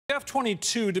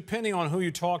F-22, depending on who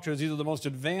you talk to, is either the most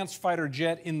advanced fighter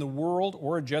jet in the world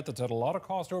or a jet that's had a lot of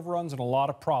cost overruns and a lot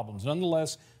of problems.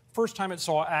 Nonetheless, first time it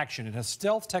saw action. It has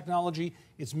stealth technology.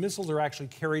 Its missiles are actually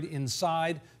carried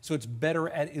inside, so it's better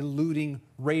at eluding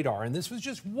radar. And this was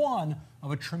just one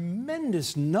of a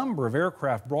tremendous number of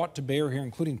aircraft brought to bear here,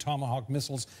 including Tomahawk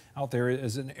missiles out there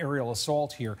as an aerial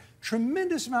assault here.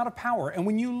 Tremendous amount of power. And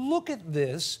when you look at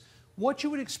this, what you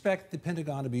would expect the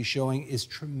Pentagon to be showing is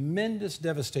tremendous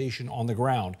devastation on the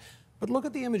ground. But look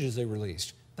at the images they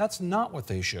released. That's not what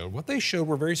they showed. What they showed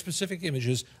were very specific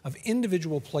images of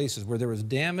individual places where there was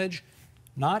damage,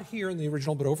 not here in the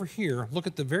original, but over here. Look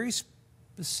at the very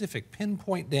specific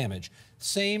pinpoint damage.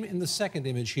 Same in the second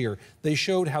image here. They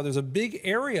showed how there's a big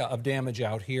area of damage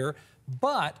out here,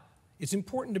 but it's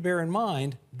important to bear in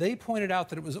mind, they pointed out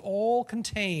that it was all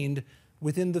contained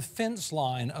within the fence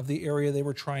line of the area they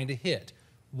were trying to hit.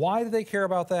 Why do they care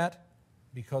about that?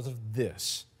 Because of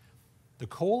this. The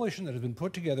coalition that has been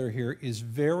put together here is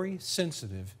very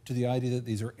sensitive to the idea that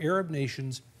these are Arab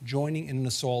nations joining in an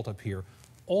assault up here.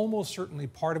 Almost certainly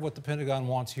part of what the Pentagon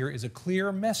wants here is a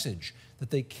clear message that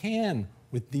they can,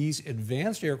 with these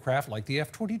advanced aircraft like the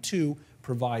F-22,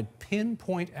 provide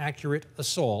pinpoint accurate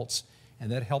assaults,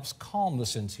 and that helps calm the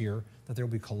sense here that there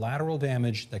will be collateral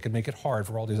damage that could make it hard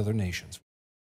for all these other nations.